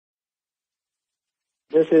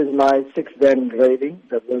This is my 6th Dan grading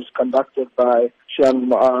that was conducted by Chihan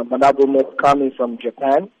Brando Pillay from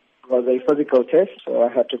Japan. It was a physical test, so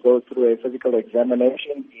I had to go through a physical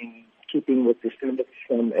examination in keeping with the standards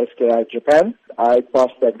from SKI Japan. I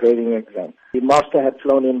passed that grading exam. The master had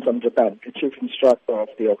flown in from Japan, the chief instructor of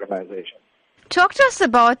the organization. Talk to us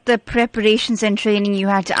about the preparations and training you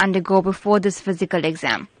had to undergo before this physical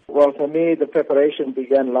exam. Well, for me, the preparation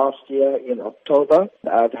began last year in October.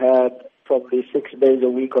 I've had probably 6 days a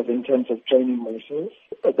week of intensive training myself.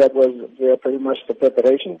 That was pretty much the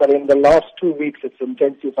preparation. But in the last 2 weeks, it's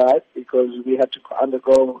intensified because we had to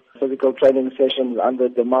undergo physical training sessions under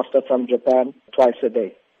the master from Japan twice a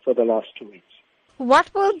day for the last 2 weeks.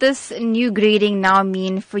 What will this new grading now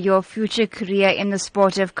mean for your future career in the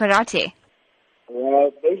sport of karate?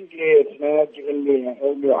 Well, basically, it's now given me a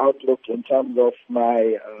whole new outlook in terms of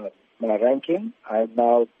my ranking. I'm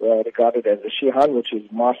now regarded as a Chihan, which is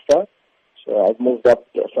master. So I've moved up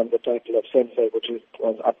from the title of sensei, which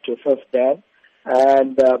was up to 5th Dan.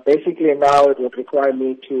 And basically now it would require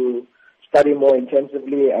me to study more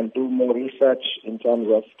intensively and do more research in terms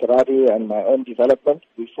of karate and my own development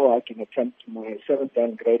before I can attempt my 7th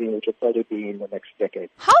Dan grading, which will probably be in the next decade.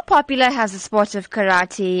 How popular has the sport of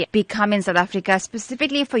karate become in South Africa,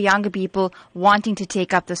 specifically for younger people wanting to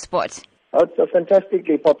take up the sport? It's a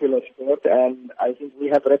fantastically popular sport, and I think we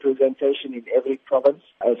have representation in every province.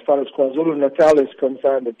 As far as KwaZulu-Natal is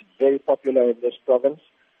concerned, it's very popular in this province.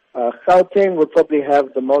 Gauteng would probably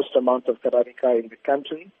have the most amount of karateka in the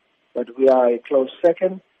country, but we are a close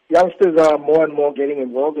second. Youngsters are more and more getting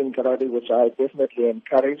involved in karate, which I definitely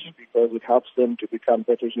encourage because it helps them to become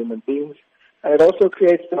better human beings. And it also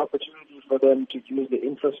creates the opportunity for them to use the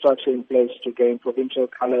infrastructure in place to gain provincial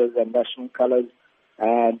colors and national colors.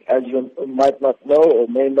 And as you might not know or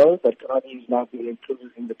may know, that karate is now being included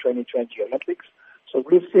in the 2020 Olympics. So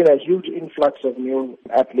we've seen a huge influx of new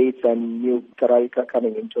athletes and new karateka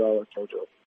coming into our dojo.